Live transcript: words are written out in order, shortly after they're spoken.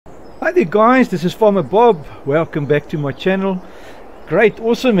Hi there guys, this is Farmer Bob. Welcome back to my channel. Great,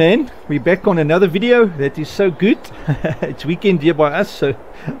 awesome man. We're back on another video. That is so good. It's weekend here by us, so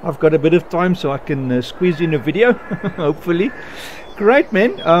I've got a bit of time so I can squeeze in a video, hopefully. Great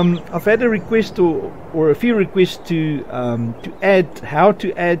man. I've had a request or a few requests to add how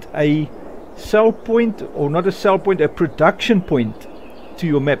to add a sell point, or not a sell point, a production point to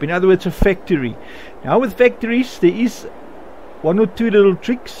your map. In other words, a factory. Now with factories there is one or two little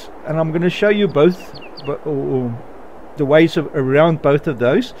tricks, and I'm going to show you both, or the ways around both of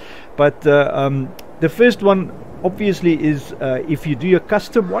those. But the first one obviously is if you do a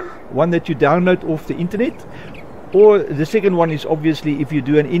custom one that you download off the internet, or the second one is obviously if you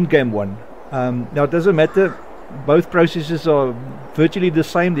do an in-game one. Now it doesn't matter, both processes are virtually the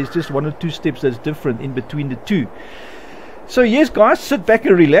same. There's just one or two steps that's different in between the two. So yes guys, sit back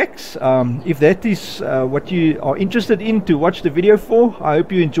and relax. If that is what you are interested in to watch the video for, I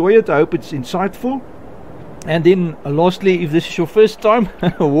hope you enjoy it. I hope it's insightful. And then lastly, if this is your first time,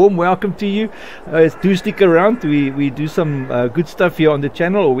 a warm welcome to you. Do stick around. We do some good stuff here on the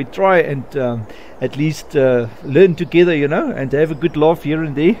channel, or we try and at least learn together, you know, and have a good laugh here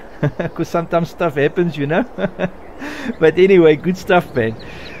and there, because sometimes stuff happens, you know. But anyway, good stuff, man.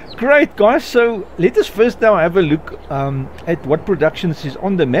 Great guys, so let us first now have a look at what productions is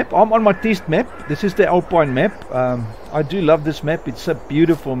on the map. I'm on my test map. This is the Alpine map. I do love this map. It's a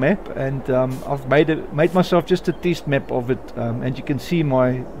beautiful map, and I've made myself just a test map of it, and you can see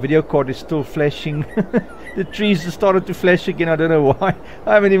my video card is still flashing. The trees have started to flash again. I don't know why.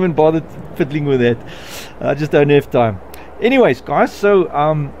 I haven't even bothered fiddling with that. I just don't have time. Anyways guys,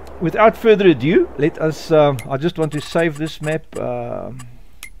 so without further ado, let us I just want to save this map.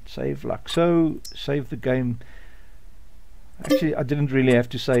 Save like so, save the game. Actually I didn't really have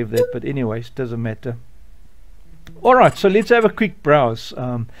to save that, but anyways, doesn't matter. Alright, so let's have a quick browse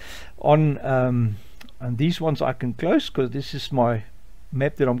on these ones I can close, because this is my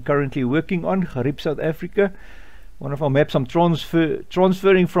map that I'm currently working on, Gariep, South Africa. One of our maps I'm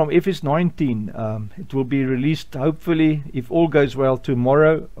transferring from FS19. It will be released hopefully, if all goes well,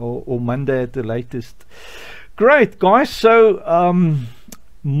 tomorrow or Monday at the latest. Great guys, so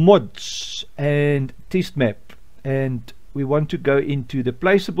mods and test map, and we want to go into the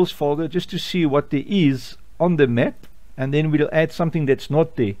placeables folder just to see what there is on the map, and then we'll add something that's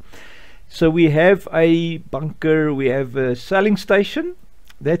not there. So we have a bunker, we have a selling station,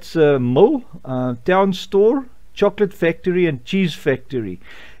 that's a mill, town store, chocolate factory and cheese factory.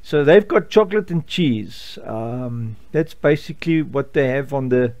 So they've got chocolate and cheese. That's basically what they have on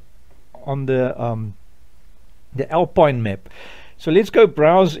the Alpine map. So let's go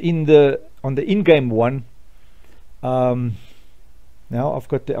browse on the in-game one. Now I've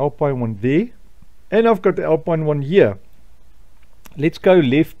got the Alpine one there, and I've got the Alpine one here. Let's go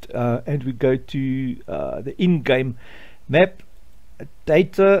left and we go to the in-game map,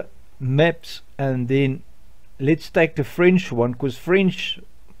 data, maps, and then let's take the French one, because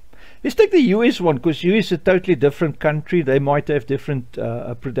let's take the US one, because US is a totally different country. They might have different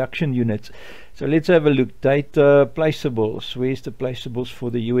production units. So let's have a look. Data, placeables. Where's the placeables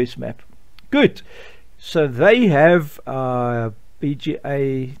for the US map? Good. So they have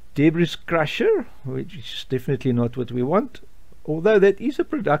PGA Debris Crusher, which is definitely not what we want, although that is a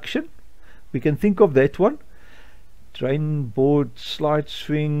production. We can think of that one. Train board, slide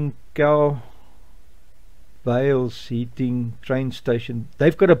swing, cow bales, heating, train station.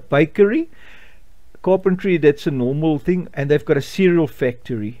 They've got a bakery, carpentry, that's a normal thing, and they've got a cereal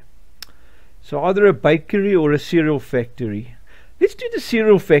factory. So either a bakery or a cereal factory. Let's do the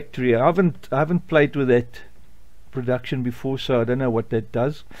cereal factory. I haven't played with that production before, so I don't know what that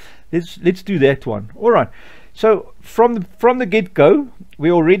does. Let's do that one. All right. So from the get-go, we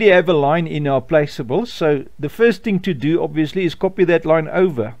already have a line in our placeables. So the first thing to do obviously is copy that line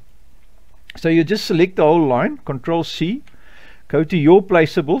over. So you just select the whole line, Control C, go to your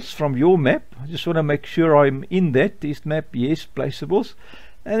placeables from your map. I just want to make sure I'm in that test map. Yes, placeables,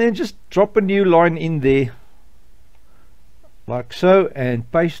 and then just drop a new line in there like so, and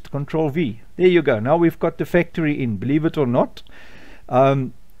paste, Control V. There you go. Now we've got the factory in, believe it or not.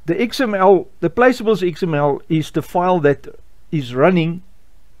 The XML, the placeables XML, is the file that is running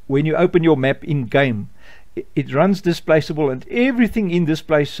when you open your map in game. It runs this placeable, and everything in this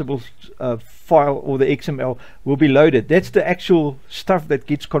placeable file, or the XML, will be loaded. That's the actual stuff that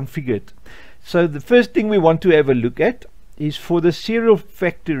gets configured. So the first thing we want to have a look at is for the cereal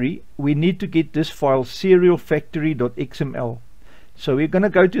factory. We need to get this file, cerealfactory.xml. So we're going to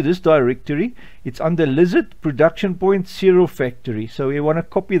go to this directory. It's under Lizard Production Point Cereal Factory. So we want to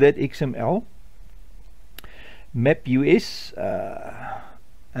copy that XML, map US,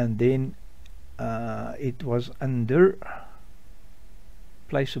 and then it was under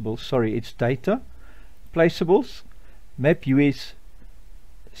placeables. Sorry, it's data, placeables, map US.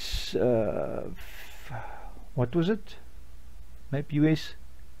 What was it? Map US,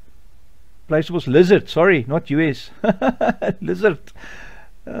 placeables, lizard. Sorry, not US. Lizard.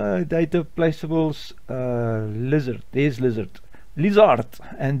 Data, placeables, lizard. There's lizard. Lizard.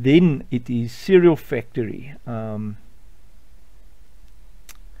 And then it is serial factory. Why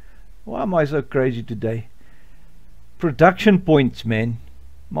am I so crazy today? Production points, man.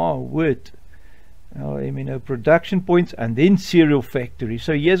 My word. Production points, and then serial factory.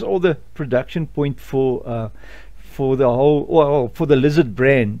 So here's all the production point for the whole, for the Lizard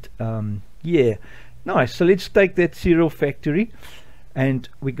brand. Yeah, nice. So let's take that serial factory, and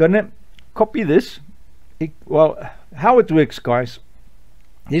we're gonna copy this. How it works, guys,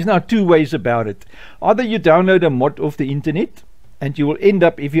 there's now two ways about it. Either you download a mod off the internet, and you will end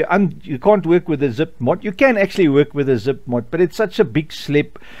up, if you can't work with a zip mod. You can actually work with a zip mod, but it's such a big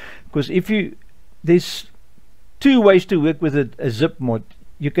slip, because there's two ways to work with a zip mod.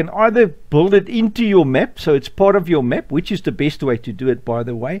 You can either build it into your map, so it's part of your map, which is the best way to do it, by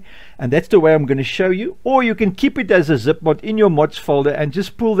the way, and that's the way I'm going to show you. Or you can keep it as a zip mod in your mods folder and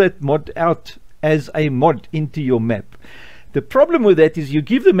just pull that mod out as a mod into your map. The problem with that is you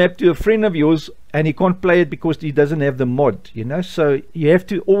give the map to a friend of yours and he can't play it because he doesn't have the mod, so you have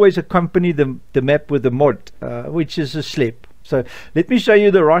to always accompany the map with the mod, which is a slip. So let me show you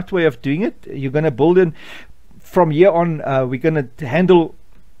the right way of doing it. You're going to build in from here on. We're going to handle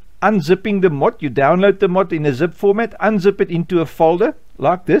unzipping the mod. You download the mod in a zip format, unzip it into a folder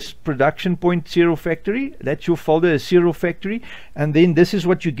like this, production point serial factory. That's your folder, a serial factory. And then this is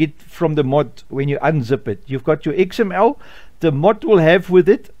what you get from the mod when you unzip it. You've got your XML. The mod will have with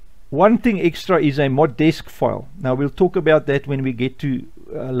it one thing extra, is a mod desk file. Now we'll talk about that when we get to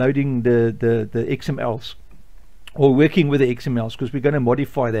loading the XMLs, or working with the XMLs, because we're going to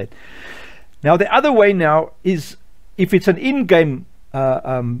modify that. Now the other way now is, if it's an in-game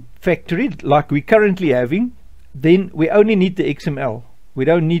factory like we're currently having, then we only need the XML. We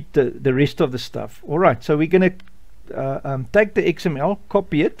don't need the rest of the stuff. Alright, so we're going to take the XML,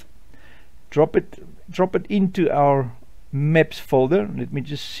 copy it, drop it into our maps folder. Let me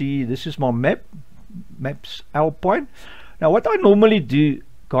just see, this is my maps Alpine. Now what I normally do,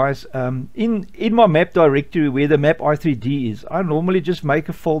 guys, in my map directory where the map i3D is, I normally just make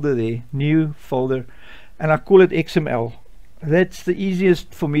a folder there, new folder, and I call it XML. That's the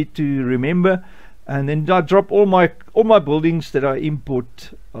easiest for me to remember. And then I drop all my buildings that I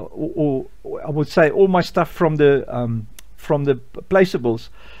import, or I would say all my stuff from the placeables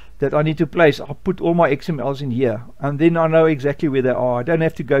that I need to place. I'll put all my XMLs in here, and then I know exactly where they are. I don't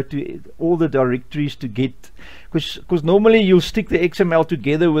have to go to all the directories to get, because normally you'll stick the XML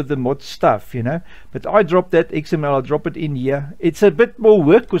together with the mod stuff, but I drop that XML, I drop it in here. It's a bit more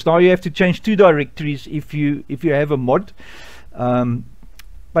work, because now you have to change two directories if you have a mod.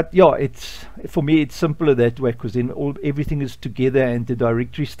 But yeah, for me it's simpler that way, because then everything is together and the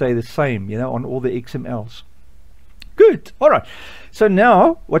directories stay the same, on all the XMLs. Good. All right. So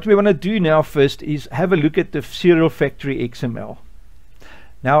now what we want to do now first is have a look at the serial factory XML.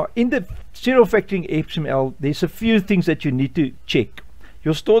 Now in the serial factory XML, there's a few things that you need to check.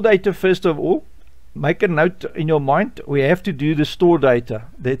 Your store data, first of all, make a note in your mind. We have to do the store data.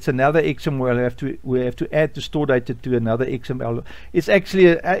 That's another XML. We have to add the store data to another XML. It's actually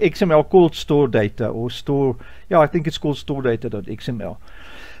a XML called store data, or store. Yeah, I think it's called store data.xml.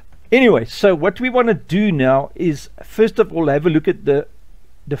 Anyway, so what we want to do now is, first of all, have a look at the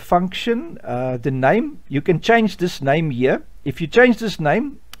function, the name. You can change this name here. If you change this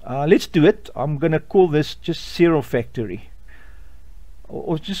name, let's do it. I'm going to call this just serial factory,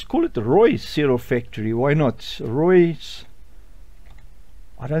 or just call it Roy's serial factory. Why not? Roy's.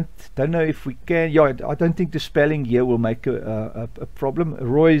 I don't know if we can. Yeah, I don't think the spelling here will make a problem.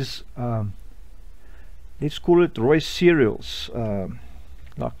 Roy's. Let's call it Roy's cereals.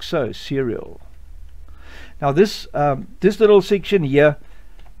 Like so, cereal. Now this little section here,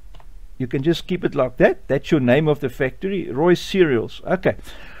 you can just keep it like that. That's your name of the factory, Roy's cereals. Okay.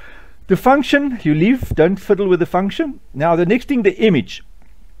 The function you leave, don't fiddle with the function. Now the next thing, the image.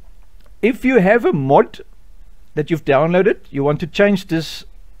 If you have a mod that you've downloaded, you want to change this,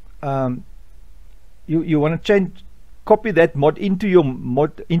 you want to copy that mod into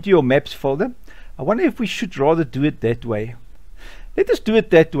your maps folder. I wonder if we should rather do it that way. Let us do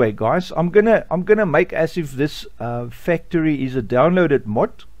it that way, guys. I'm gonna make as if this factory is a downloaded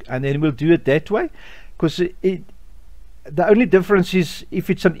mod, and then we'll do it that way, because the only difference is, if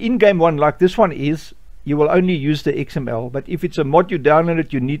it's an in-game one like this one is, you will only use the XML, but if it's a mod you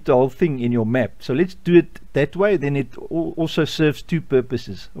downloaded, you need the whole thing in your map. So let's do it that way, then it also serves two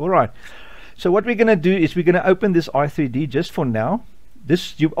purposes. Alright, so what we're going to do is we're going to open this i3D just for now.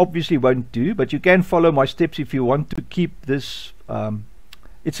 This you obviously won't do, but you can follow my steps if you want to keep this.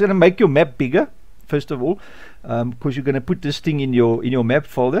 It's going to make your map bigger, first of all, because you're going to put this thing in your map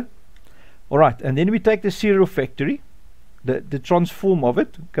folder. Alright, and then we take the Serial Factory, the transform of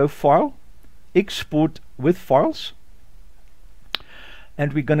it, go File, Export with Files,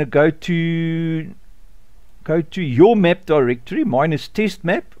 and we're going to go to your map directory. Mine is test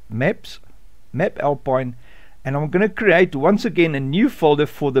map, maps, map Alpine, and I'm going to create once again a new folder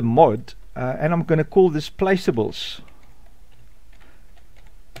for the mod, and I'm going to call this placeables,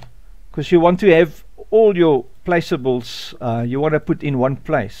 because you want to have all your placeables you want to put in one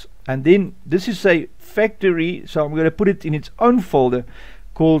place. And then this is a factory, so I'm going to put it in its own folder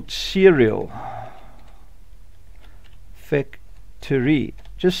called Serial Factory,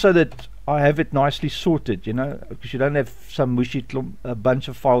 just so that I have it nicely sorted, you know, because you don't have some mushy bunch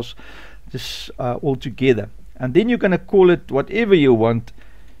of files just all together. And then you're going to call it whatever you want,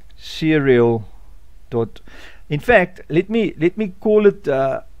 serial dot. In fact, let me call it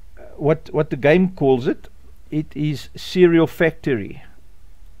what the game calls it. It is Serial Factory,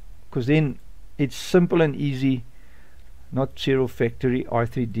 because then it's simple and easy. Not Serial Factory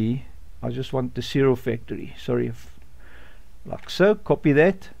i3D, I just want the Serial Factory. Sorry, like so. Copy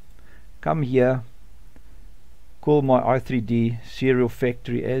that, come here, call my i3D Serial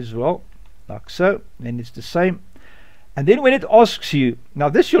Factory as well, like so, and it's the same. And then when it asks you, now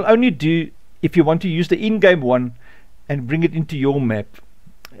this you'll only do if you want to use the in-game one and bring it into your map.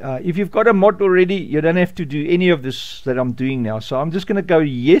 If you've got a mod already, you don't have to do any of this that I'm doing now. So I'm just going to go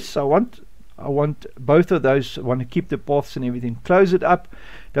yes, I want both of those. I want to keep the paths and everything. Close it up,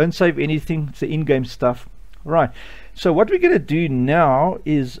 don't save anything, it's the in-game stuff. Right, so what we're going to do now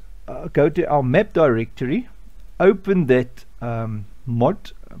is go to our map directory, open that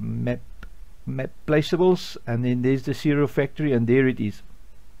mod, map placeables, and then there's the Serial Factory, and there it is.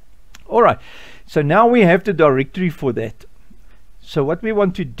 Alright, so now we have the directory for that. So what we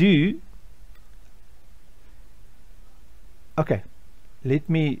want to do, okay, let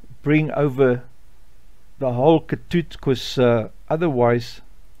me bring over the whole katoot, because otherwise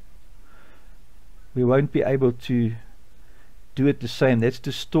we won't be able to do it the same. That's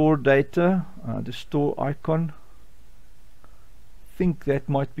the store data, the store icon. I think that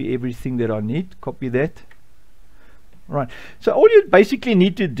might be everything that I need. Copy that. Right, so all you basically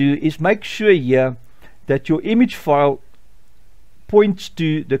need to do is make sure here that your image file points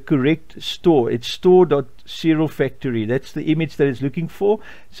to the correct store. It's store.serialfactory. That's the image that it's looking for.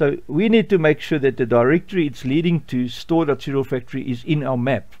 So we need to make sure that the directory it's leading to, store.serialfactory, is in our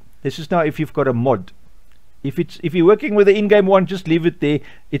map. This is now if you've got a mod. If you're working with the in-game one, just leave it there.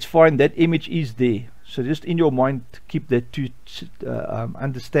 It's fine. That image is there. So just in your mind, keep that to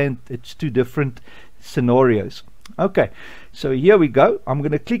understand it's two different scenarios. Okay, so here we go. I'm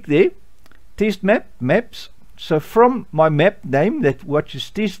going to click there, test map, maps. So from my map name, that what is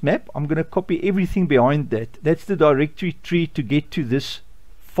test map, I'm going to copy everything behind that. That's the directory tree to get to this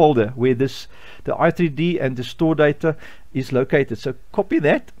folder where the i3D and the store data is located. So copy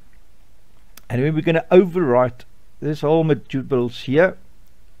that, and then we're going to overwrite this whole modules here,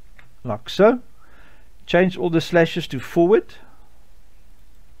 like so. Change all the slashes to forward,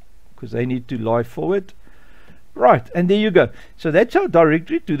 because they need to lie forward. Right, and there you go. So that's our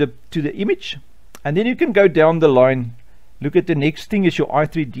directory to the image. And then you can go down the line, look at the next thing is your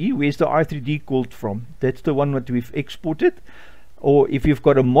i3D. Where's the i3D called from? That's the one that we've exported. Or if you've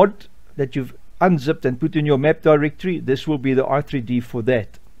got a mod that you've unzipped and put in your map directory, this will be the i3D for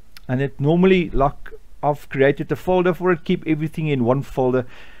that. And it normally, like I've created a folder for it, keep everything in one folder,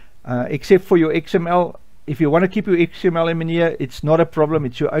 except for your XML. If you want to keep your XML in here, it's not a problem,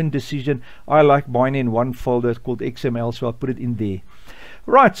 it's your own decision. I like mine in one folder called XML, so I'll put it in there.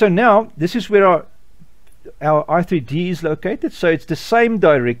 Right, so now this is where our i3D is located. So it's the same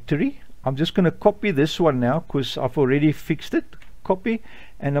directory. I'm just going to copy this one now because I've already fixed it. Copy,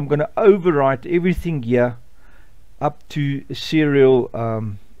 and I'm going to overwrite everything here up to Serial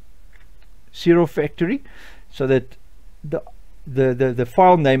Factory, so that the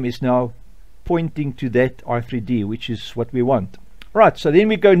file name is now pointing to that i3D, which is what we want. Right, so then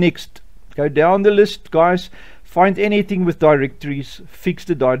we go next, go down the list, guys. Find anything with directories, fix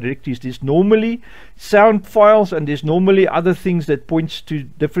the directories. There's normally sound files, and there's normally other things that points to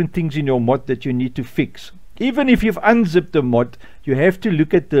different things in your mod that you need to fix. Even if you've unzipped the mod, you have to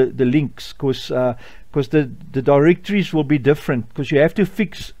look at the links, because the directories will be different, because you have to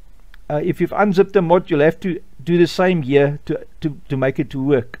fix if you've unzipped the mod, you'll have to do the same here to make it to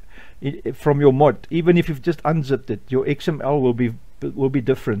work from your mod. Even if you've just unzipped it, your XML will be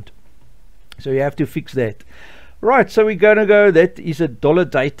different. So you have to fix that. Right, so we're going to go, that is a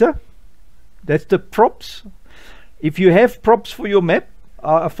 $data. That's the props. If you have props for your map,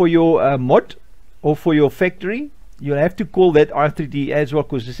 for your mod, or for your factory, you'll have to call that i3D as well,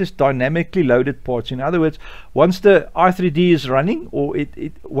 because this is dynamically loaded parts. In other words, once the i3D is running, or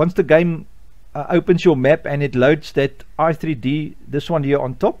once the game opens your map and it loads that i3D, this one here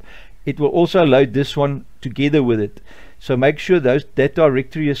on top, it will also load this one together with it. So make sure that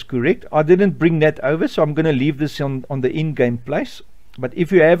directory is correct. I didn't bring that over, so I'm going to leave this on the in-game place. But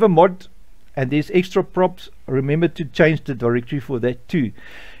if you have a mod and there's extra props, remember to change the directory for that too.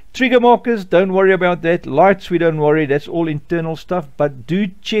 Trigger markers, don't worry about that. Lights, we don't worry, that's all internal stuff. But do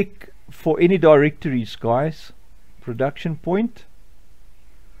check for any directories, guys. Production point,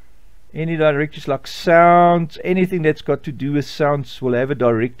 any directories like sounds, anything that's got to do with sounds will have a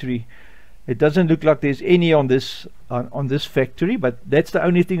directory. It doesn't look like there's any on this factory, but that's the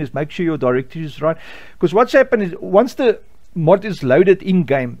only thing, is make sure your directory is right. Because what's happened is, once the mod is loaded in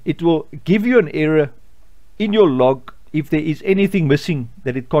game, it will give you an error in your log if there is anything missing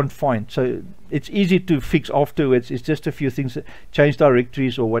that it can't find. So it's easy to fix afterwards. It's just a few things, change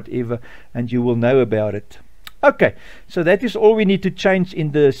directories or whatever, and you will know about it. Okay, so that is all we need to change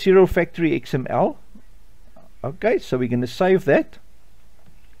in the Serial Factory XML. Okay, so we're going to save that.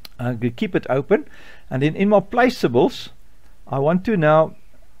 I'm going to keep it open, and then in my placeables I want to now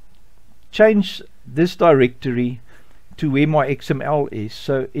change this directory to where my XML is.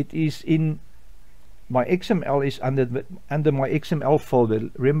 So it is in my XML is under my XML folder.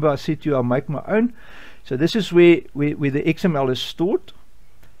 Remember I said to you I'll make my own. So this is where the XML is stored.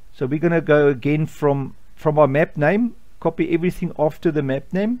 So we're going to go again from our map name, copy everything after the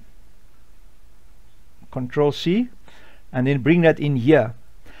map name, Control C, and then bring that in here.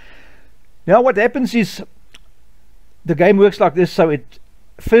 Now what happens is, the game works like this. So it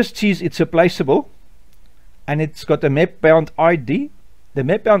first sees it's a placeable, and it's got a map bound ID. The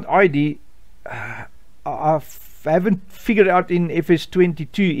map bound ID, I haven't figured out in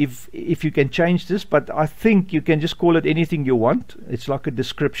FS22 if you can change this, but I think you can just call it anything you want. It's like a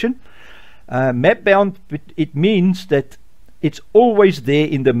description. Map bound, it means that it's always there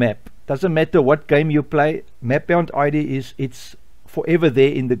in the map. Doesn't matter what game you play. Map bound ID is, it's forever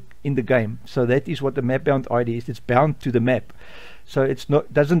there in the game. So that is what the map bound ID is. It's bound to the map. So it's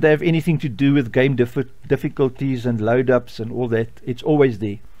not, doesn't have anything to do with game difficulties and load ups and all that. It's always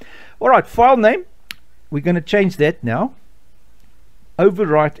there. Alright, file name, we're going to change that now.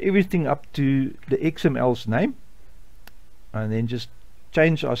 Overwrite everything up to the XML's name, and then just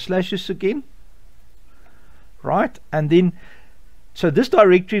change our slashes again. Right, and then so this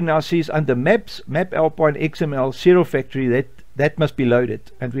directory now says under maps, map Alpine XML Serial Factory, that must be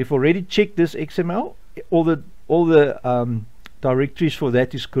loaded, and we've already checked this XML. All the directories for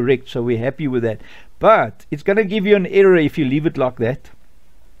that is correct, so we're happy with that. But it's going to give you an error if you leave it like that.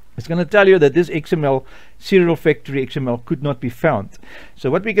 It's going to tell you that this XML Serial Factory XML could not be found. So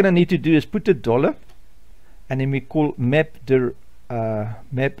what we're going to need to do is put a $, and then we call mapdir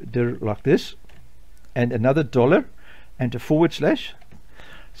like this, and another $, and a /.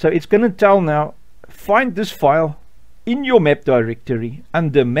 So it's going to tell now, find this file in your map directory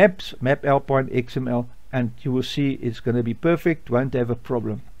under maps, map Alpine XML, and you will see it's going to be perfect, won't have a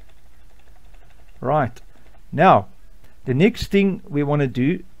problem. Right, now the next thing we want to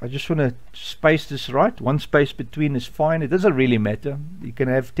do, I just want to space this right. One space between is fine. It doesn't really matter. You can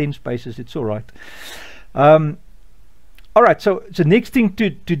have 10 spaces, it's all right. Alright, so the next thing to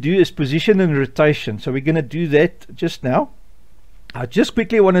do is position and rotation. So we're going to do that just now. I just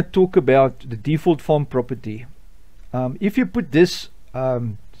quickly want to talk about the default form property. If you put this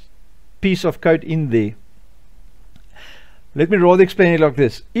piece of code in there, let me rather explain it like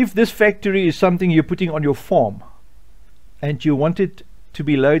this. If this factory is something you're putting on your farm, and you want it to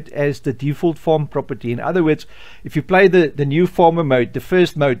be loaded as the default farm property. In other words, if you play the new farmer mode, the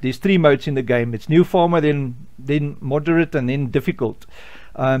first mode, there's 3 modes in the game. It's new farmer, then moderate, and then difficult.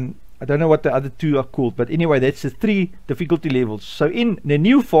 I don't know what the other 2 are called, but anyway, that's the 3 difficulty levels. So in the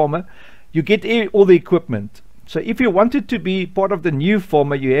new farmer, you get all the equipment. So if you want it to be part of the new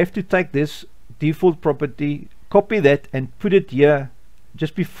farmer, you have to take this default property, copy that, and put it here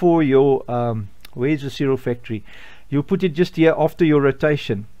just before your where's the Serial Factory. You put it just here after your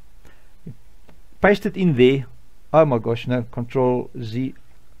rotation. Paste it in there. Oh my gosh, no, Control Z.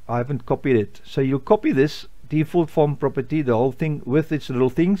 I haven't copied it. So you copy this default form property, the whole thing with its little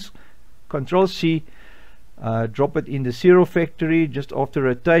things. Control C. drop it in the serial factory just after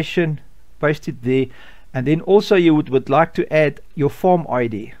rotation, paste it there, and then also you would like to add your farm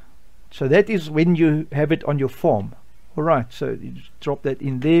ID. So that is when you have it on your farm. Alright, so you just drop that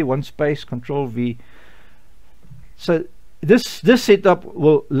in there, one space, Control V. So this setup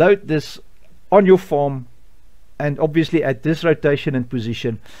will load this on your farm, and obviously at this rotation and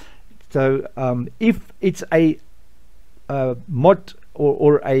position. So if it's a mod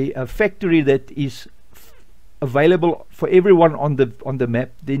or a factory that is available for everyone on the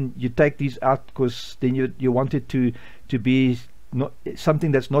map, then you take these out, because then you want it to be not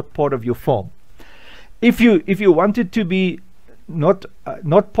something that's not part of your farm. If you want it to be not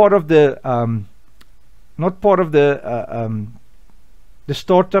part of the the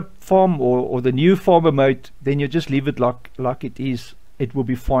startup farm or the new farmer mode, then you just leave it like it is. It will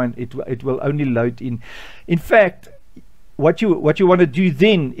be fine. It will only load in. In fact, what you want to do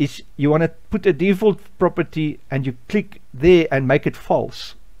then is you want to put a default property and you click there and make it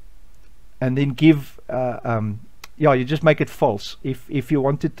false, and then give yeah, you just make it false. If you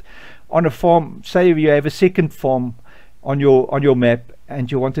want it on a farm, say you have a second farm on your map and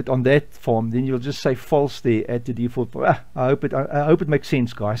you want it on that farm, then you'll just say false there at the default. I hope it makes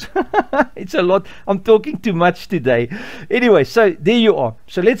sense, guys. It's a lot. I'm talking too much today. Anyway, so there you are.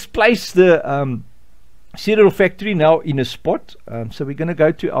 So let's place the serial factory now in a spot. So we're going to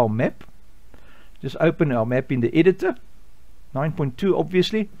go to our map. Just open our map in the editor, 9.2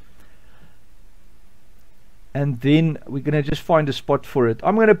 obviously, and then we're going to just find a spot for it.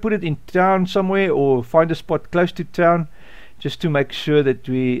 I'm going to put it in town somewhere, or find a spot close to town, just to make sure that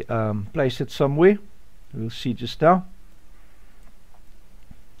we place it somewhere. We'll see just now.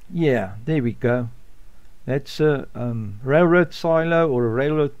 Yeah, there we go. That's a railroad silo or a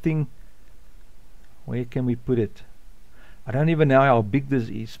railroad thing. Where can we put it? I don't even know how big this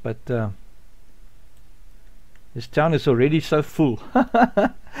is, but this town is already so full.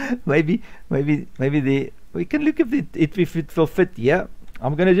 maybe there we can look if it will fit. Yeah,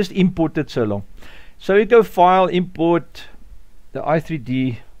 I'm going to just import it so long. So we go File, Import the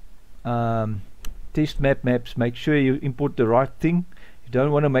i3D test maps. Make sure you import the right thing. You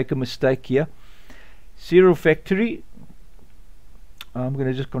don't want to make a mistake here. Serial factory. I'm going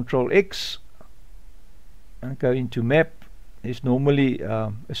to just Control X and go into map. There's normally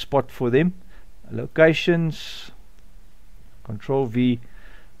a spot for them. Locations, Control V,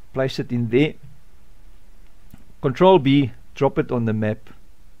 place it in there. Control B, drop it on the map.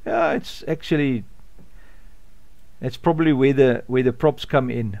 Yeah, it's actually, that's probably where the props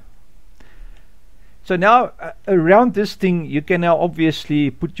come in. So now around this thing you can now obviously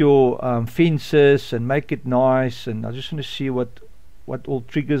put your fences and make it nice. And I just want to see what all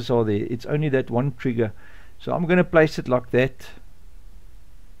triggers are there. It's only that one trigger, so I'm going to place it like that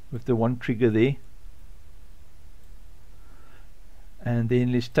with the one trigger there. And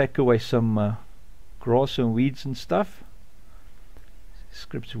then let's take away some grass and weeds and stuff.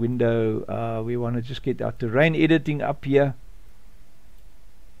 Scripts window, we want to just get our terrain editing up here.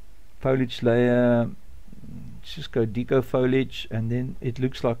 Foliage layer, let's just go deco foliage, and then it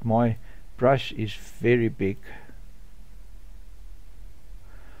looks like my brush is very big.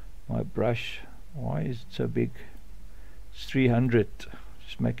 My brush, why is it so big? It's 300.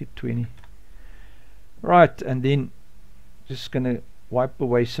 Just make it 20. Right, and then just gonna wipe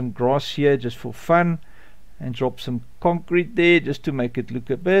away some grass here just for fun, and drop some concrete there just to make it look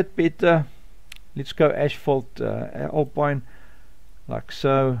a bit better. Let's go asphalt alpine, like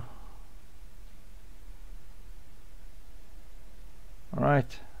so.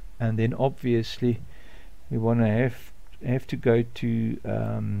 Alright, and then obviously we want to have to go to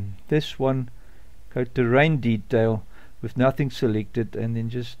this one, go to terrain detail with nothing selected, and then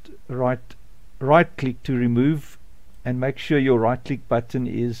just right click to remove, and make sure your right click button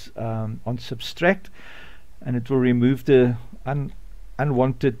is on subtract, and it will remove the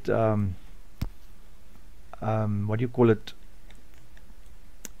unwanted what do you call it,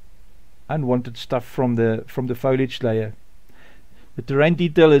 unwanted stuff from the foliage layer. The terrain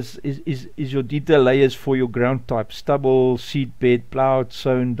detail is your detail layers for your ground type: stubble, seed bed, plowed,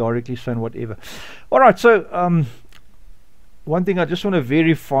 sown, directly sown, whatever. Alright, so one thing I just want to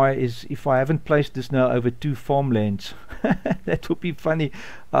verify is if I haven't placed this now over 2 farmlands. That would be funny.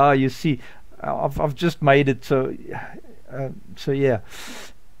 You see, I've just made it, so so yeah.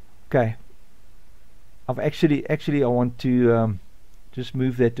 Okay, I've actually I want to just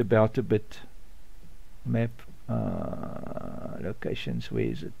move that about a bit. Map, locations, where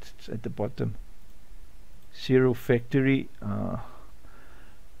is it? It's at the bottom. Serial factory.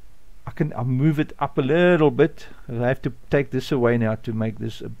 I'll move it up a little bit. I have to take this away now to make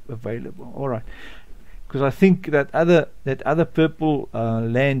this available. Alright, because I think that other purple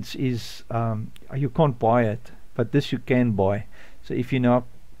lands is you can't buy it, but this you can buy. So if you now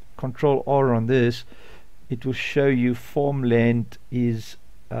Control R on this, it will show you farmland is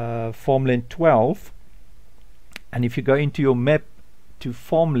farmland 12, and if you go into your map to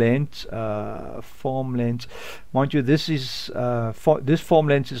farmlands, mind you, this is this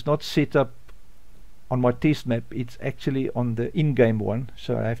farmlands is not set up on my test map, it's actually on the in-game one,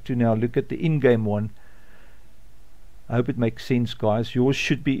 so I have to now look at the in-game one. I hope it makes sense, guys. Yours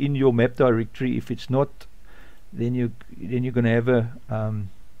should be in your map directory. If it's not, then you're going to have a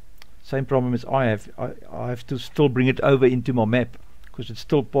same problem as I have. I have to still bring it over into my map because it's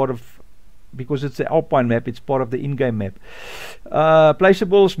still part of, because it's the Alpine map, it's part of the in-game map.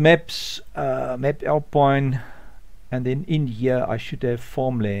 Placeables, maps, map Alpine, and then in here I should have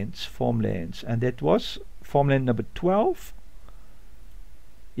farmlands, and that was farmland number 12.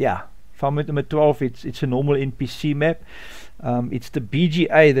 Yeah, farmland number 12. It's a normal NPC map. It's the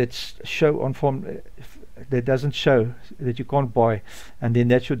BGA that's show on farm that doesn't show, that you can't buy, and then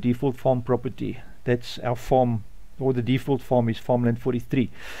that's your default farm property. That's our farm, or the default farm is farmland 43.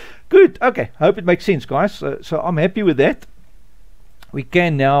 Good. Okay, I hope it makes sense, guys. So I'm happy with that. We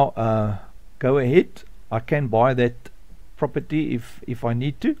can now go ahead. I can buy that property if I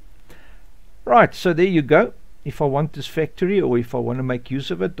need to. Right, so there you go. If I want this factory, or if I want to make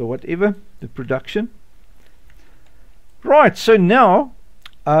use of it, or whatever, the production. Right, so now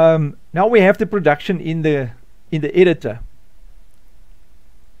now we have the production in the editor,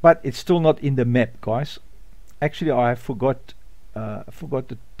 but it's still not in the map, guys. Actually, I forgot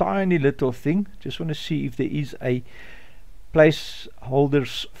the tiny little thing. Just want to see if there is a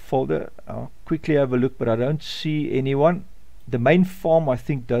placeholders folder. I'll quickly have a look, but I don't see anyone. The main farm, I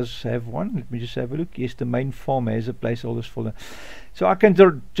think, does have one. Let me just have a look. Yes, the main farm has a placeholders folder, so I can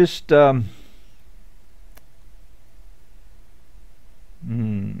just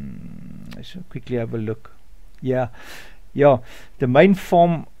let's quickly have a look. Yeah, the main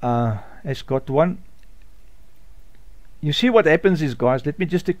farm has got one. You see what happens is, guys, let me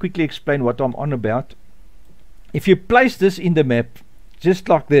just quickly explain what I'm on about. If you place this in the map just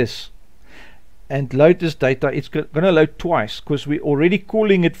like this and load this data, it's going to load twice, because we're already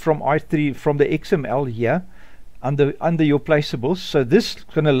calling it from i3 from the XML here under your placeables. So this is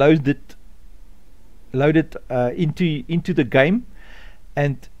going to load it into the game,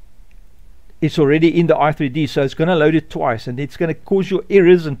 and it's already in the i3D, so it's going to load it twice, and it's going to cause you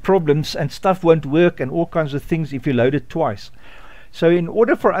errors and problems, and stuff won't work and all kinds of things if you load it twice. So in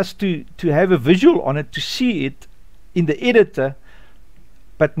order for us to have a visual on it, to see it in the editor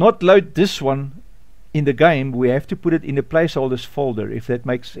but not load this one in the game, we have to put it in the placeholders folder, if that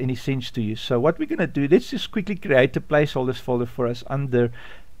makes any sense to you. So what we're going to do, let's just quickly create a placeholders folder for us under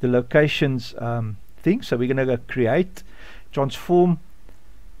the locations thing. So we're going to go create, transform,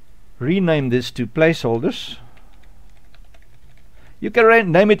 rename this to placeholders. You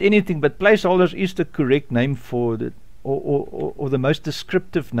can name it anything, but placeholders is the correct name for the or the most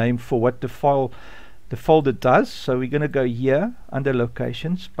descriptive name for what the folder does. So we're going to go here under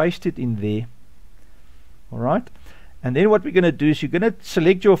locations, paste it in there. Alright, and then what we're going to do is you're going to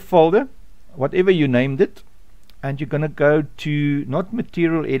select your folder, whatever you named it, and you're going to go to not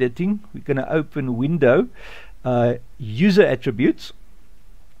material editing, we're going to open window, user attributes,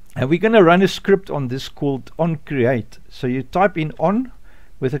 and we're going to run a script on this called onCreate. So you type in on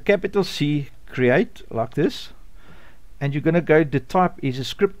with a capital C, create, like this, and you're going to go, the type is a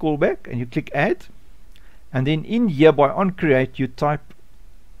script callback, and you click add, and then in here by onCreate you type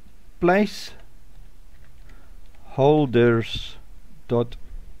placeholders dot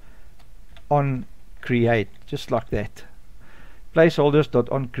onCreate, just like that. Placeholders dot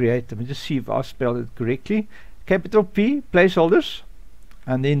onCreate. Let me just see if I spelled it correctly. Capital P, placeholders,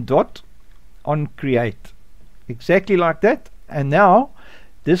 and then dot onCreate, exactly like that. And now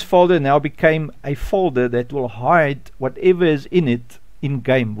this folder now became a folder that will hide whatever is in it in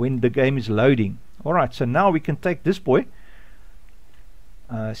game when the game is loading. Alright, so now we can take this boy,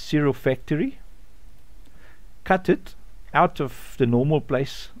 Cereal Factory, cut it out of the normal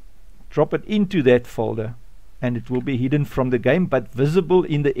place, drop it into that folder, and it will be hidden from the game but visible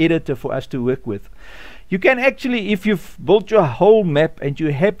in the editor for us to work with. You can actually, if you've built your whole map and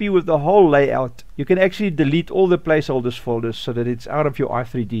you're happy with the whole layout, you can actually delete all the placeholders folders so that it's out of your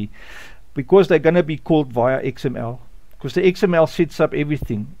i3D, because they're going to be called via XML, because the XML sets up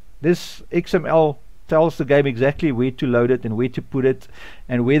everything. This XML tells the game exactly where to load it and where to put it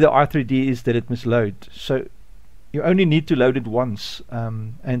and where the i3D is that it must load. So you only need to load it once,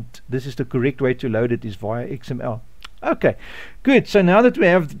 and this is the correct way to load it, is via XML. Okay, good. So now that we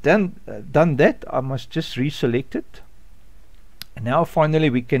have done that, I must just reselect it. And now finally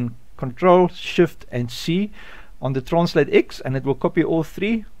we can Control Shift and C on the Translate X, and it will copy all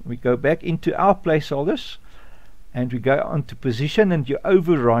three. We go back into our placeholders and we go on to position, and you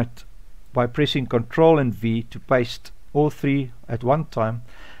overwrite by pressing Control and V to paste all three at one time.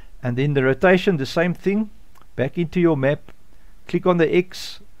 And then the rotation, the same thing, back into your map, click on the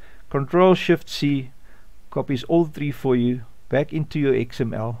X, Control Shift C, copies all three for you, back into your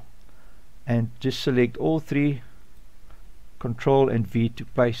XML, and just select all three, Control and V to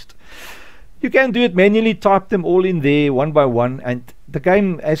paste. You can do it manually, type them all in there one by one, and the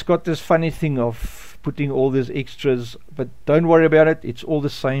game has got this funny thing of putting all these extras, but don't worry about it, it's all the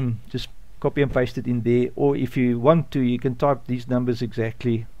same. Just copy and paste it in there, or if you want to, you can type these numbers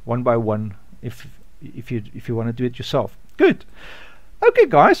exactly one by one if you want to do it yourself. Good. Okay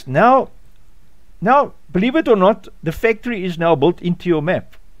guys, now believe it or not, the factory is now built into your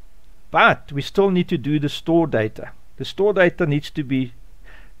map, but we still need to do the store data. The store data needs to be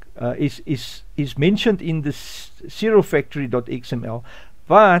is mentioned in the ZeroFactory.xml,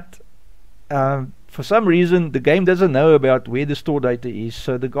 but for some reason the game doesn't know about where the store data is,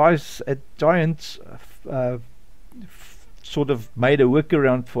 so the guys at Giants sort of made a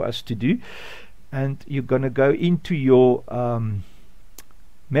workaround for us to do. And you're going to go into your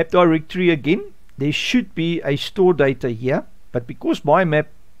map directory again. There should be a store data here, but because my map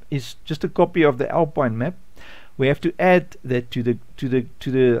is just a copy of the Alpine map, we have to add that to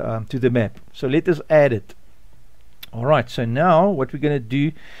the map. So let us add it. All right, so now what we're going to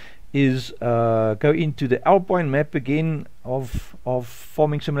do is go into the Alpine map again of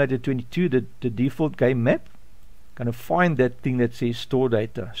Farming Simulator 22, the default game map. Going to find that thing that says store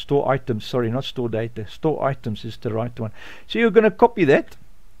data, store items, sorry, not store data, store items is the right one. So you're going to copy that,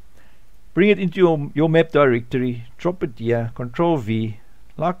 bring it into your map directory, drop it here, Control V,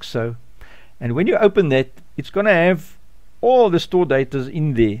 like so, and when you open that, it's going to have all the store data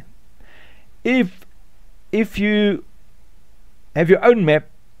in there. If you have your own map,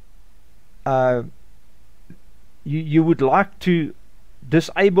 you would like to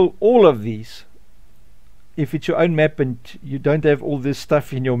disable all of these. If it's your own map and you don't have all this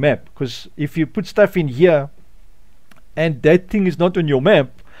stuff in your map, because if you put stuff in here and that thing is not on your map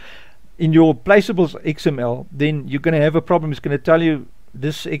in your placeables XML, then you're going to have a problem. It's going to tell you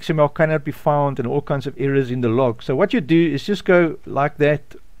this XML cannot be found and all kinds of errors in the log. So what you do is just go like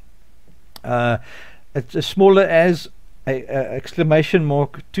that, it's as smaller as a exclamation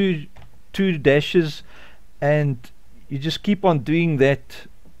mark, two dashes, and you just keep on doing that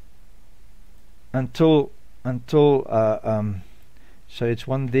until so it's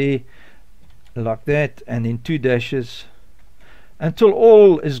one there like that, and then two dashes until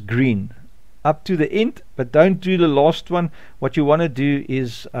all is green up to the end. But don't do the last one. What you want to do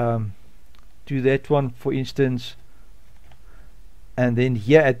is do that one, for instance, and then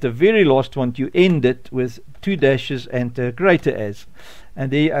here at the very last one you end it with two dashes and greater as, and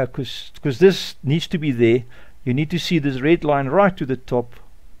there, because this needs to be there, you need to see this red line right to the top.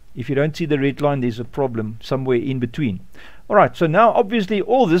 If you don't see the red line, there's a problem somewhere in between. Alright, so now obviously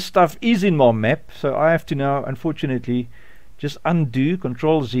all this stuff is in my map, so I have to now unfortunately just undo,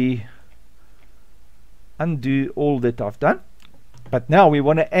 Control Z, undo all that I've done. But now we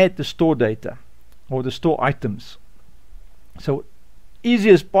want to add the store data or the store items. So easy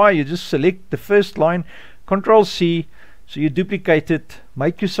as pie, you just select the first line, Control C, so you duplicate it,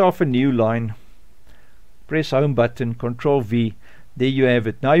 make yourself a new line, press home button, Control V. There you have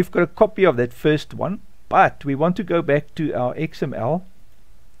it. Now you've got a copy of that first one, but we want to go back to our XML,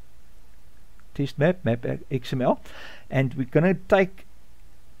 test map XML, and we're going to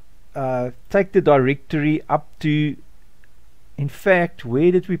take the directory up to, in fact,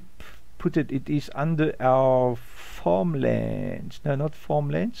 where did we put it? It is under our farmlands. No, not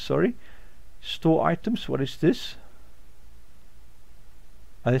farmlands, sorry. Store items. What is this?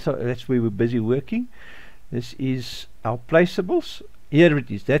 Oh, that's where we're busy working. This is our placeables. Here it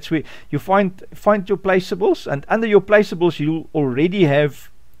is. That's where you find your placeables, and under your placeables you already have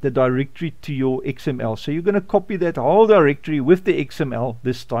the directory to your XML. So you're going to copy that whole directory with the XML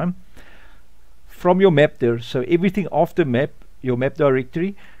this time from your map there. So everything after map, your map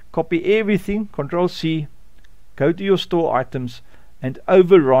directory, copy everything, Control C, go to your store items and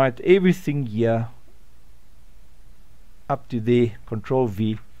overwrite everything here up to there, Control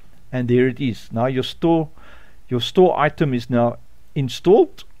V, and there it is. Now your store item is now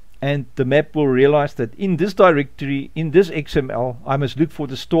installed, and the map will realize that in this directory, in this XML, I must look for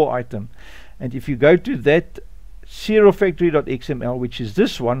the store item. And if you go to that ZeroFactory.xml, which is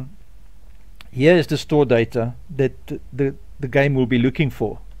this one, here is the store data that the game will be looking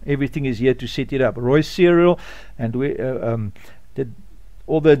for. Everything is here to set it up. Roy's serial, and we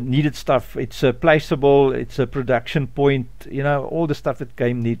all the needed stuff. It's a placeable, it's a production point, you know, all the stuff that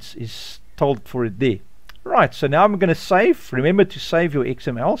game needs is told for it there. Right, so now I'm going to save. Remember to save your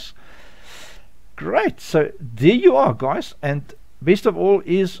XMLs. Great, so there you are, guys. And best of all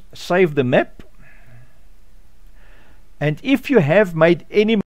is save the map. And if you have made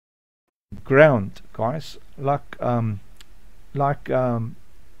any ground, guys, like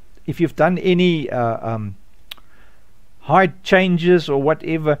if you've done any height changes or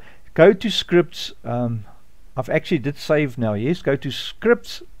whatever, go to scripts. I've actually did save now. Yes, go to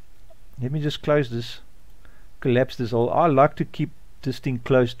scripts. Let me just close this, collapse this all. I like to keep this thing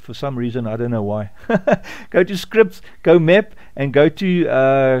closed for some reason, I don't know why. Go to scripts, go map, and go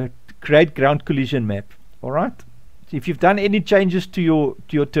to create ground collision map. Alright, so if you've done any changes to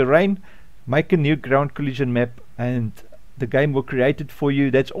your terrain, make a new ground collision map and the game will create it for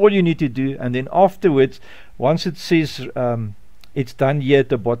you. That's all you need to do. And then afterwards, once it says it's done here at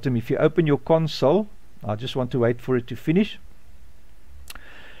the bottom, if you open your console, I just want to wait for it to finish.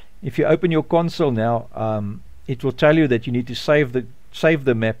 If you open your console now, it will tell you that you need to save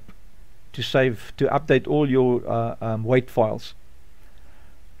the map to update all your weight files.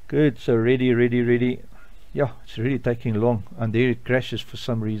 Good, so ready. Yeah, it's really taking long, and there it crashes for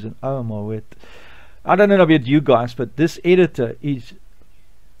some reason. Oh my word. I don't know about you guys, but this editor is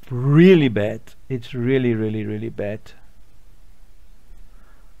really bad. It's really bad.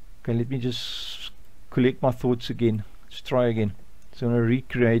 Okay, let me just collect my thoughts again. Let's try again. So I'm going to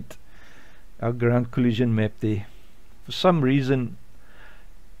recreate our ground collision map there. For some reason,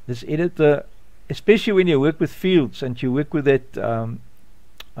 this editor, especially when you work with fields and you work with that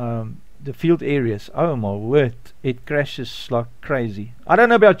the field areas, oh my word, it crashes like crazy. I don't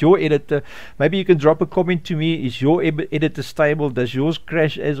know about your editor. Maybe you can drop a comment to me. Is your editor stable? Does yours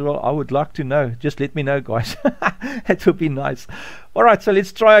crash as well? I would like to know. Just let me know, guys. That would be nice. Alright, so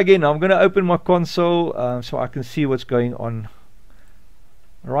let's try again. I'm going to open my console so I can see what's going on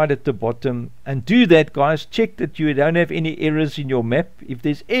right at the bottom. And do that, guys. Check that you don't have any errors in your map. If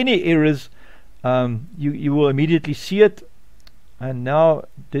there's any errors, you will immediately see it. And now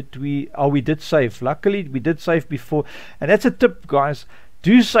we did save. Luckily we did save before, and that's a tip, guys.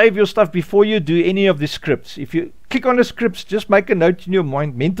 Do save your stuff before you do any of the scripts. If you click on the scripts, just make a note in your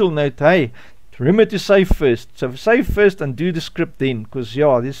mind, mental note, hey, remember to save first. So save first and do the script then, because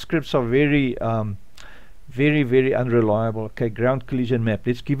yeah, these scripts are very unreliable. Okay, ground collision map,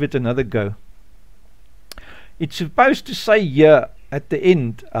 let's give it another go. It's supposed to say here at the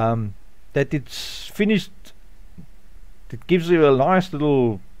end that it's finished. It gives you a nice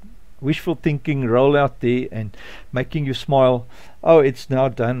little wishful thinking rollout there and making you smile. Oh, it's now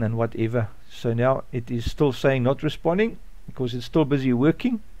done and whatever. So now it is still saying not responding because it's still busy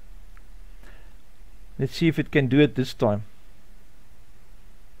working. Let's see if it can do it this time.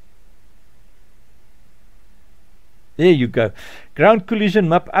 There you go. Ground collision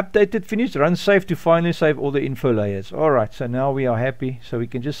map updated, finished. Run save to finally save all the info layers. Alright, so now we are happy. So we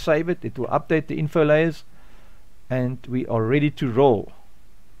can just save it. It will update the info layers. And we are ready to roll.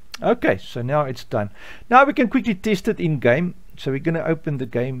 Okay, so now it's done. Now we can quickly test it in game. So we're going to open the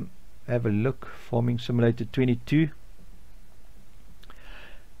game, have a look. Farming Simulator 22.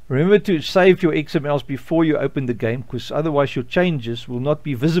 Remember to save your XMLs before you open the game, because otherwise your changes will not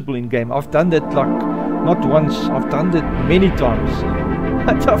be visible in game. I've done that like not once, I've done that many times.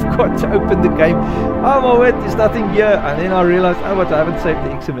 But I've got to open the game. Oh my word, there's nothing here. And then I realized, oh, but I haven't saved the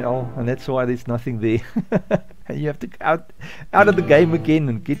XML, and that's why there's nothing there. And you have to go out of the game again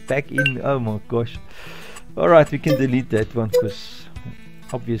and get back in. Oh my gosh. Alright, we can delete that one because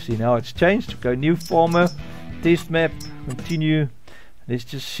obviously now it's changed. Go new farmer, test map, continue. Let's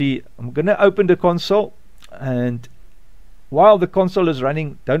just see. I'm going to open the console, and while the console is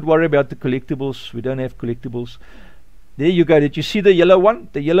running, don't worry about the collectibles. We don't have collectibles. There you go. Did you see the yellow one?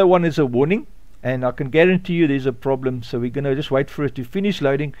 The yellow one is a warning, and I can guarantee you there's a problem. So we're going to just wait for it to finish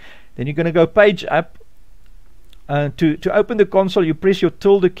loading. Then you're going to go page up. To open the console, you press your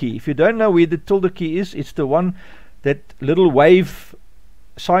tilde key. If you don't know where the tilde key is, it's the one, that little wave,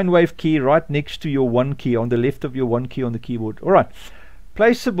 sine wave key right next to your 1 key, on the left of your 1 key on the keyboard. Alright.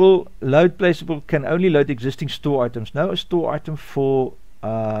 Placeable, load placeable can only load existing store items. No store item for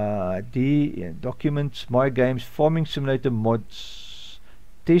documents, my games, farming simulator mods,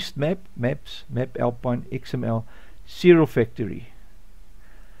 test map, maps, map Alpine, XML, Zero Factory.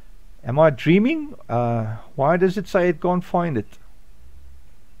 Am I dreaming? Why does it say it can't find it?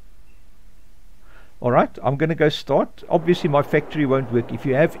 Alright, I'm going to go start. Obviously my factory won't work. If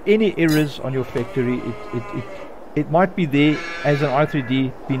you have any errors on your factory, it might be there as an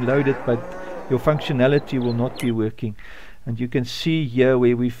i3D being loaded, but your functionality will not be working. And you can see here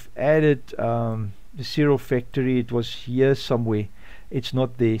where we've added the serial factory. It was here somewhere. It's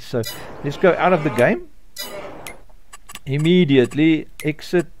not there. So let's go out of the game. Immediately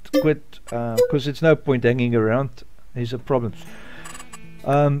exit, quit, because it's no point hanging around. There's a problem.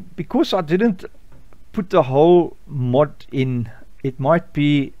 Because I didn't put the whole mod in, it might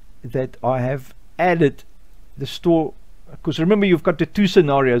be that I have added the store, because remember you've got the two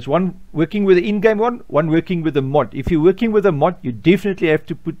scenarios, one working with the in-game one working with the mod. If you're working with a mod, you definitely have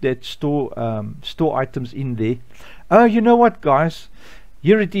to put that store items in there. Oh, you know what, guys,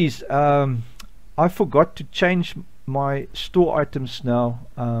 here it is. I forgot to change my store items now.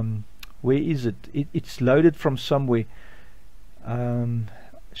 Where is it? It's loaded from somewhere.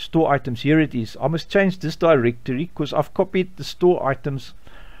 Store items, here it is. I must change this directory because I've copied the store items,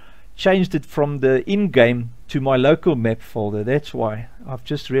 changed it from the in-game to my local map folder. That's why I've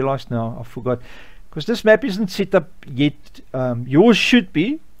just realized now. I forgot, because this map isn't set up yet. Yours should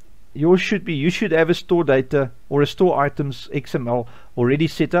be. You should have a store data or a store items XML already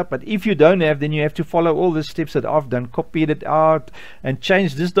set up, but if you don't have, then you have to follow all the steps that I've done, copy it out and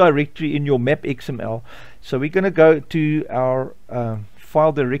change this directory in your map XML. So we're going to go to our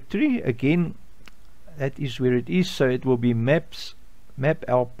file directory again. That is where it is. So it will be maps, map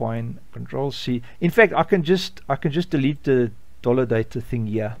Alpine, Control C. In fact, I can just delete the $data thing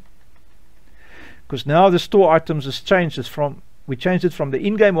here, because now the store items has changed. We changed it from the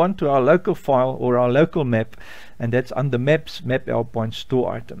in-game one to our local file or our local map, and that's under maps, map Alpine,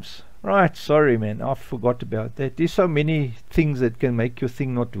 store items. Right, sorry man, I forgot about that. There's so many things that can make your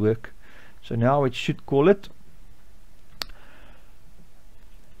thing not work. So now it should call it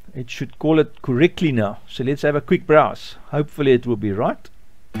correctly now. So let's have a quick browse. Hopefully it will be right.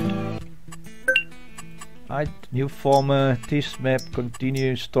 Right, new farmer, test map,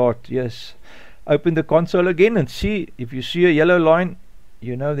 continue, start. Yes. Open the console again and see. If you see a yellow line,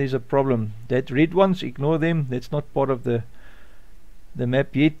 you know there's a problem. That red ones, ignore them. That's not part of the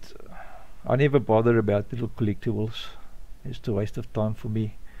map yet. I never bother about little collectibles. It's a waste of time for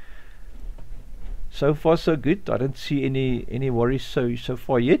me. So far so good. I don't see any worries so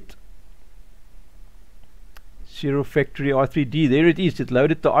far yet. Zero Factory i3D, there it is. It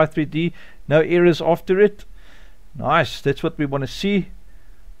loaded the i3D. No errors after it. Nice, that's what we want to see.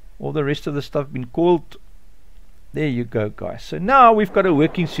 All the rest of the stuff been called. There you go, guys. So now we've got a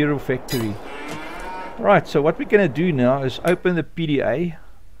working Zero Factory. Right, so what we're going to do now is open the PDA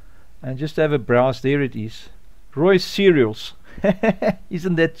and just have a browse. There it is, Roy's Cereals.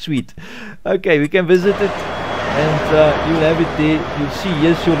 Isn't that sweet? Okay, we can visit it and you'll have it there. You'll see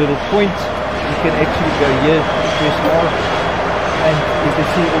here's your little point. You can actually go here, press R, and you can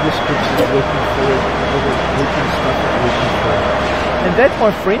see all the scripts that are working for it, all the working stuff that are working for it. And that,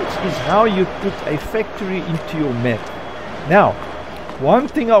 my friends, is how you put a factory into your map. Now, one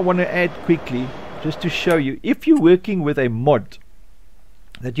thing I want to add quickly, just to show you, if you're working with a mod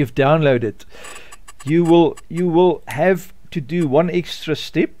that you've downloaded, you will have to do one extra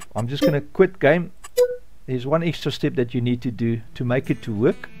step. I'm just going to quit game. There's one extra step that you need to do to make it to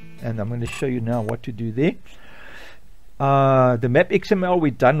work, and I'm going to show you now what to do there. The map XML,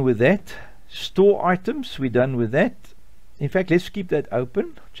 we're done with that. Store items, we're done with that. In fact, let's keep that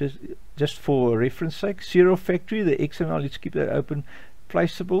open just for reference sake. Zero Factory, the XML, let's keep that open.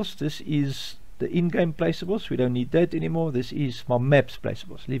 Placeables, this is the in-game placeables. We don't need that anymore. This is my maps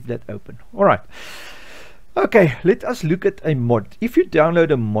placeables. Leave that open. Alright. Okay, let us look at a mod. If you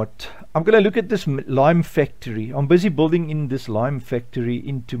download a mod, I'm going to look at this Lime Factory. I'm busy building in this Lime Factory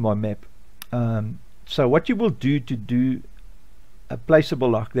into my map. So what you will do to do a placeable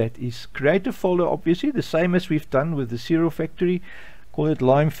like that is create a folder, obviously the same as we've done with the Zero Factory. Call it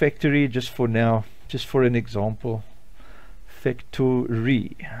Lime Factory just for now, just for an example.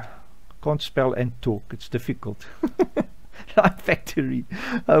 Factory. Can't spell and talk, it's difficult. Lime Factory,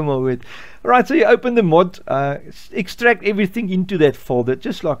 oh my word. Right, so you open the mod, extract everything into that folder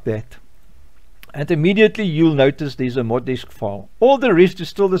just like that, and immediately you'll notice there's a Moddesk file. All the rest is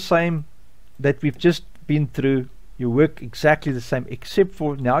still the same that we've just been through. You work exactly the same, except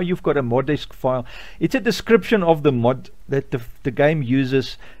for now you've got a Moddesk file. It's a description of the mod that the game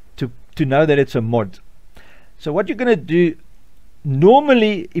uses to know that it's a mod. So what you're going to do,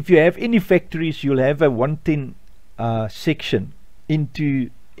 normally if you have any factories, you'll have a 110 section into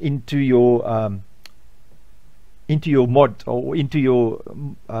your mod or into your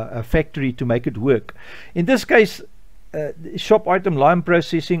factory to make it work. In this case, shop item line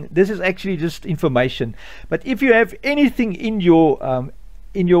processing, this is actually just information. But if you have anything in your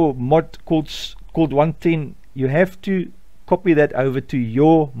mod called 110, you have to copy that over to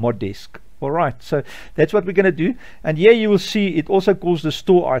your mod desk. All right, so that's what we're going to do. And here you will see it also calls the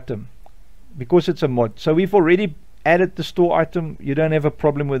store item because it's a mod. So we've already added the store item. You don't have a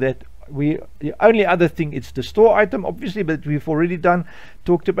problem with that. The only other thing, it's the store item obviously, but we've already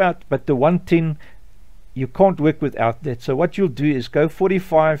talked about. But the 110, you can't work without that. So what you'll do is go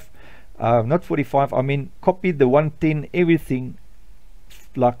 45, not 45, I mean copy the 110 everything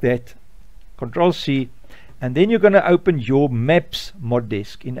like that, Control C, and then you're going to open your maps mod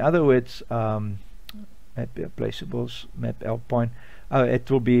desk. In other words, map placeables, map Alpine, it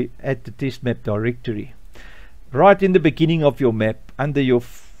will be at the test map directory right in the beginning of your map. Under your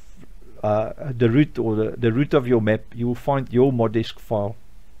the root, or the root of your map, you will find your mod desk file,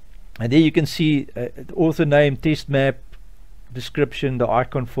 and there you can see the author name, test map, description, the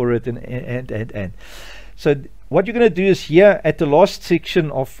icon for it, and so what you're going to do is here at the last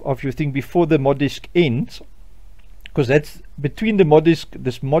section of your thing before the mod desk ends, because that's between the mod desk,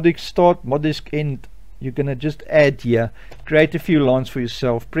 this mod desk start, mod desk end, you're going to just add here, create a few lines for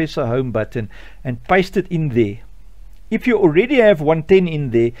yourself, press a home button and paste it in there. If you already have 110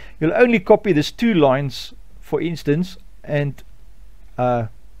 in there, you'll only copy these 2 lines, for instance, and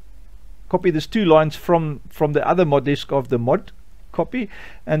copy these 2 lines from the other mod desk of the mod copy,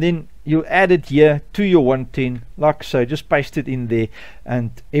 and then you'll add it here to your 110 like so. Just paste it in there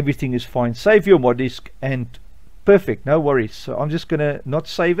and everything is fine. Save your mod desk and perfect, no worries. So I'm just gonna not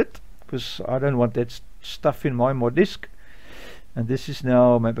save it because I don't want that stuff in my mod desk. And this is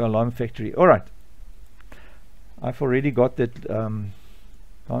now maybe Alarm Factory. All right, I've already got that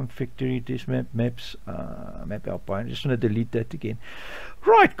Alarm Factory, test map, maps, map Alpine. I just want to delete that again.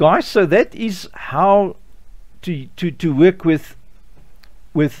 Right guys, so that is how to work with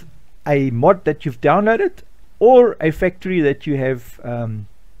a mod that you've downloaded or a factory that you have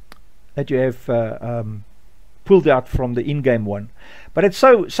pulled out from the in-game one. But it's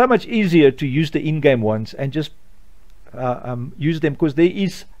so much easier to use the in-game ones and just use them, because there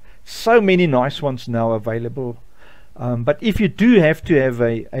is so many nice ones now available. But if you do have to have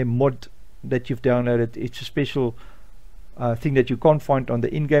a mod that you've downloaded, it's a special thing that you can't find on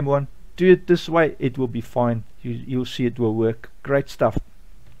the in-game one, do it this way, it will be fine. You'll see it will work. Great stuff.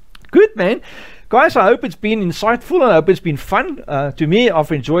 Good, man. Guys, I hope it's been insightful and I hope it's been fun. To me,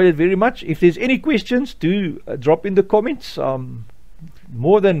 I've enjoyed it very much. If there's any questions, do drop in the comments.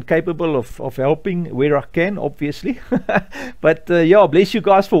 More than capable of helping where I can, obviously. But yeah, bless you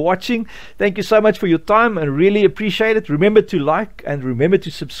guys for watching. Thank you so much for your time and really appreciate it. Remember to like and remember to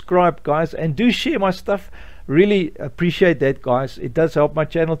subscribe, guys, and do share my stuff. Really appreciate that, guys. It does help my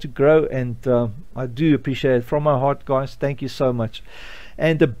channel to grow, and I do appreciate it from my heart, guys. Thank you so much.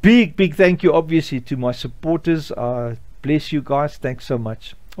 And a big thank you obviously to my supporters. Bless you guys. Thanks so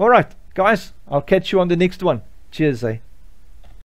much. All right guys, I'll catch you on the next one. Cheers, eh?